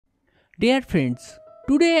Dear friends,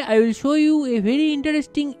 today I will show you a very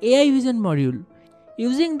interesting AI vision module.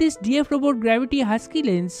 Using this DFrobot Gravity Husky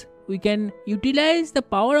lens, we can utilize the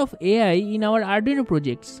power of AI in our Arduino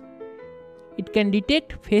projects. It can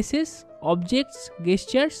detect faces, objects,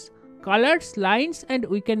 gestures, colors, lines, and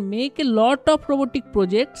we can make a lot of robotic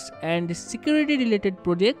projects and security related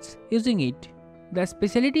projects using it. The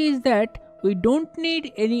specialty is that we don't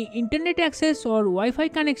need any internet access or Wi-Fi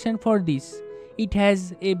connection for this. It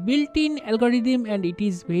has a built-in algorithm and it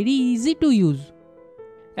is very easy to use.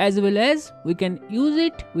 As well as we can use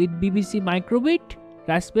it with BBC Microbit,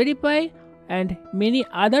 Raspberry Pi and many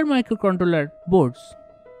other microcontroller boards.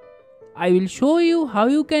 I will show you how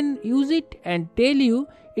you can use it and tell you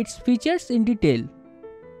its features in detail.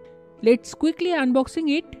 Let's quickly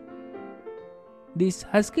unboxing it. This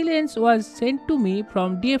Husky lens was sent to me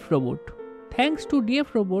from DFrobot. Thanks to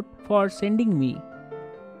DFrobot for sending me.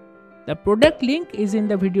 The product link is in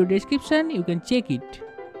the video description, you can check it.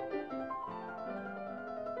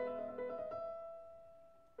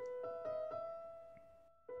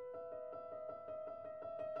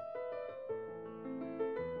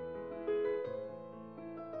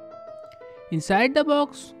 Inside the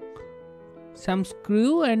box, some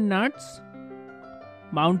screw and nuts,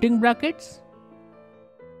 mounting brackets,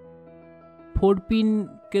 4-pin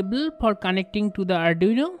cable for connecting to the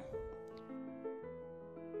Arduino,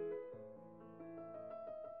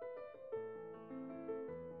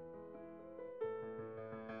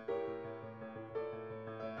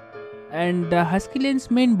 and the Husky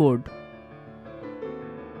lens main board.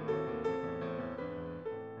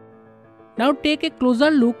 Now take a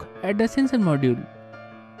closer look at the sensor module.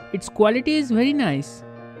 Its quality is very nice.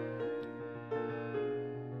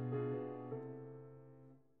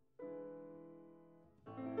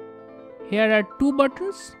 Here are two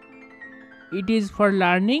buttons. It is for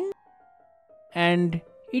learning and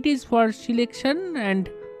it is for selection and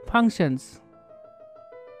functions.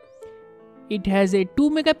 It has a 2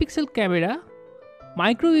 megapixel camera,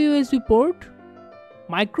 micro USB port,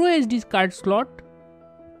 micro SD card slot,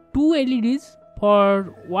 2 LEDs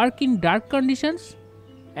for work in dark conditions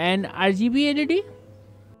and RGB LED,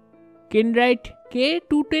 Kenrite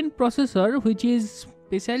K210 processor which is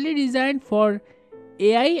specially designed for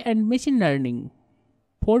AI and machine learning,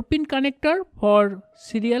 4-pin connector for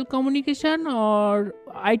serial communication or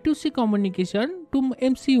I2C communication to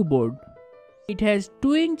MCU board. It has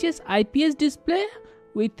 2 inches IPS display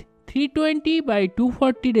with 320 by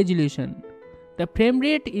 240 resolution. The frame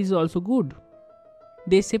rate is also good.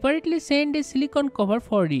 They separately send a silicone cover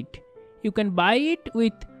for it. You can buy it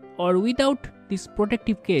with or without this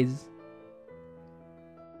protective case.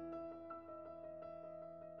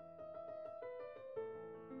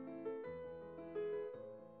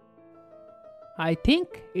 I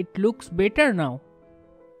think it looks better now.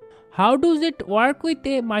 How does it work with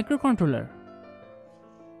a microcontroller?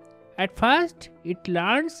 At first, it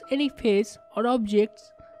learns any face or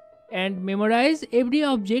objects and memorizes every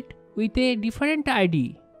object with a different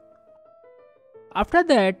ID. After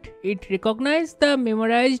that, it recognizes the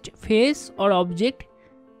memorized face or object.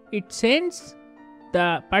 It sends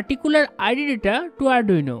the particular ID data to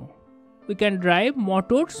Arduino. We can drive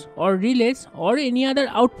motors or relays or any other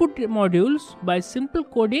output modules by simple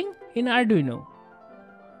coding in Arduino.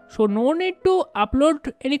 So no need to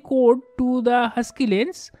upload any code to the Husky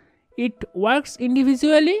lens. It works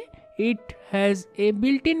individually. It has a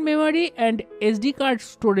built-in memory and SD card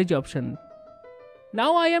storage option.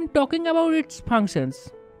 Now I am talking about its functions.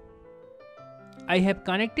 I have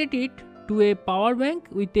connected it to a power bank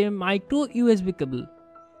with a micro USB cable.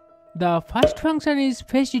 The first function is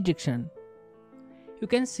face detection. You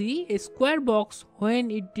can see a square box when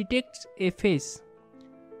it detects a face.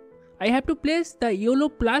 I have to place the yellow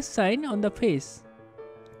plus sign on the face.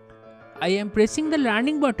 I am pressing the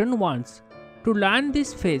learning button once to learn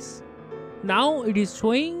this face. Now it is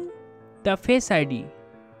showing the face ID.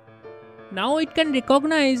 Now it can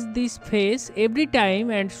recognize this face every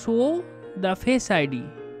time and show the face ID.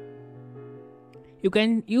 You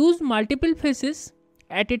can use multiple faces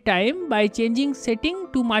at a time by changing setting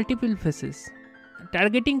to multiple faces,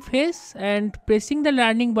 targeting face and pressing the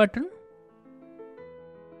learning button.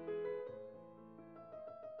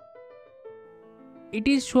 It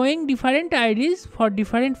is showing different IDs for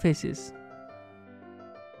different faces.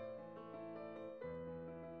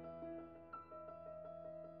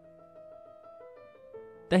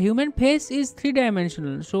 The human face is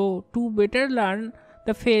 3-dimensional, so to better learn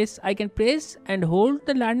the face, I can press and hold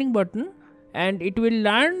the learning button and it will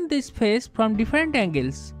learn this face from different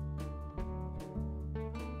angles.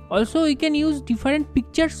 Also, we can use different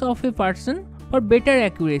pictures of a person for better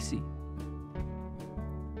accuracy.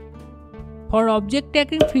 For object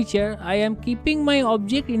tracking feature, I am keeping my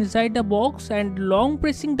object inside the box and long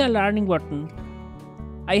pressing the learning button.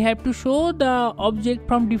 I have to show the object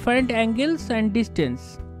from different angles and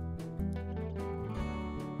distance.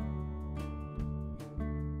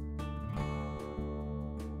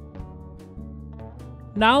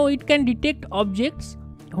 Now it can detect objects.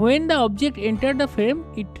 When the object enters the frame,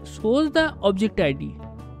 it shows the object ID.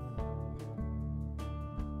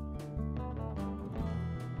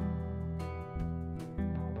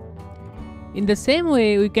 In the same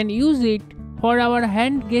way, we can use it for our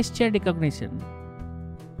hand gesture recognition.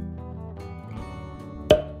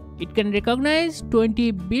 It can recognize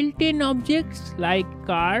 20 built-in objects like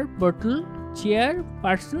car, bottle, chair,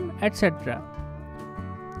 person, etc.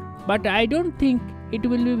 But I don't think it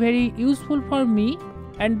will be very useful for me,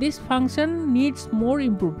 and this function needs more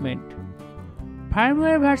improvement.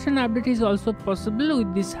 Firmware version update is also possible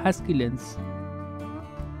with this Husky lens.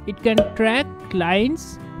 It can track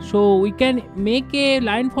lines, so we can make a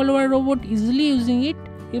line follower robot easily using it.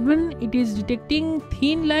 Even it is detecting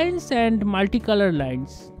thin lines and multicolor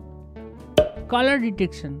lines. Color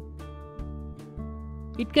detection.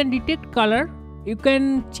 It can detect color. You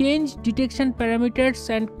can change detection parameters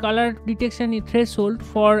and color detection threshold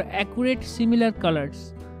for accurate similar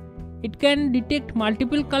colors. It can detect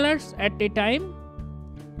multiple colors at a time.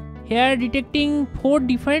 Here detecting 4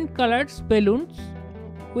 different colors balloons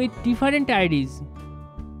with different IDs.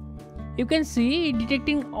 You can see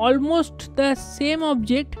detecting almost the same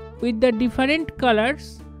object with the different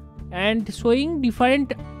colors and showing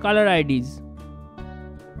different color IDs.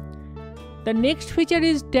 The next feature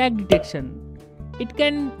is tag detection. It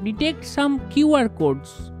can detect some QR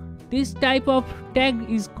codes. This type of tag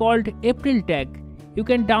is called April tag. You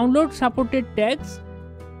can download supported tags.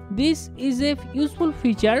 This is a useful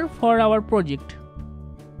feature for our project.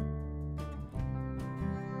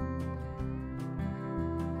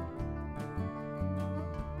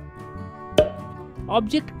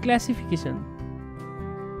 Object classification.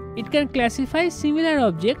 It can classify similar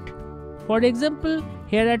object. For example,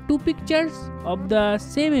 here are 2 pictures of the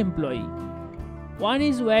same employee. One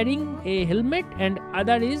is wearing a helmet and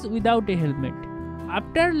other is without a helmet.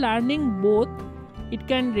 After learning both, it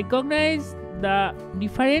can recognize the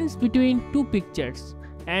difference between 2 pictures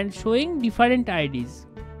and showing different IDs.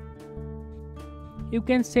 You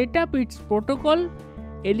can set up its protocol,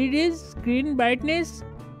 LEDs, screen brightness,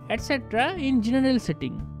 etc. in general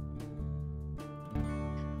setting.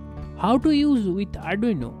 How to use with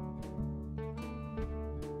Arduino?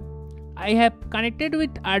 I have connected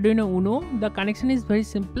with Arduino Uno. The connection is very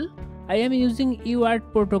simple. I am using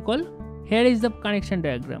UART protocol. Here is the connection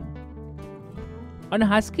diagram. On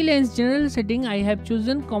Husky lens general setting, I have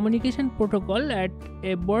chosen communication protocol at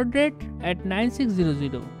a baud rate at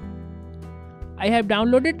 9600. I have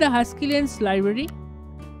downloaded the Husky lens library.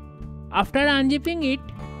 After unzipping it,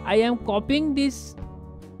 I am copying this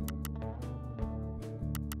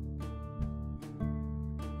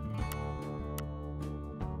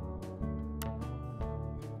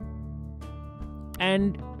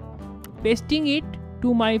and pasting it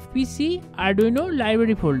to my PC Arduino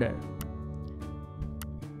library folder.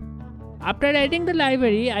 After adding the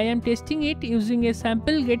library, I am testing it using a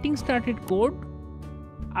sample getting started code,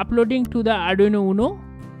 uploading to the Arduino Uno.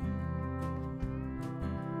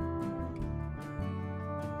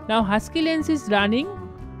 Now Husky lens is running.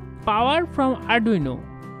 Power from Arduino.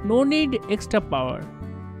 No need extra power.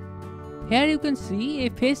 Here you can see a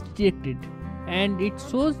face detected and it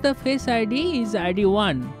shows the face ID is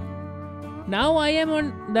ID1. Now I am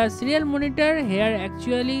on the serial monitor. Here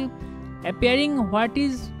actually appearing what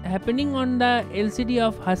is happening on the LCD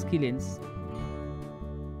of Husky lens.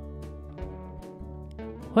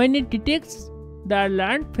 When it detects the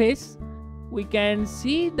learned face, we can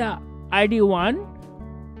see the ID1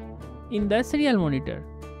 in the serial monitor.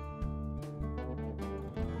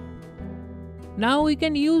 Now we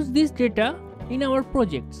can use this data in our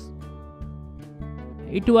projects.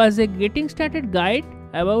 It was a getting started guide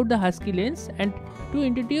about the Husky lens and to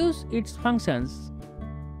introduce its functions.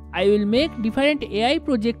 I will make different AI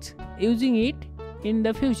projects using it in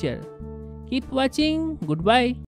the future. Keep watching. Goodbye.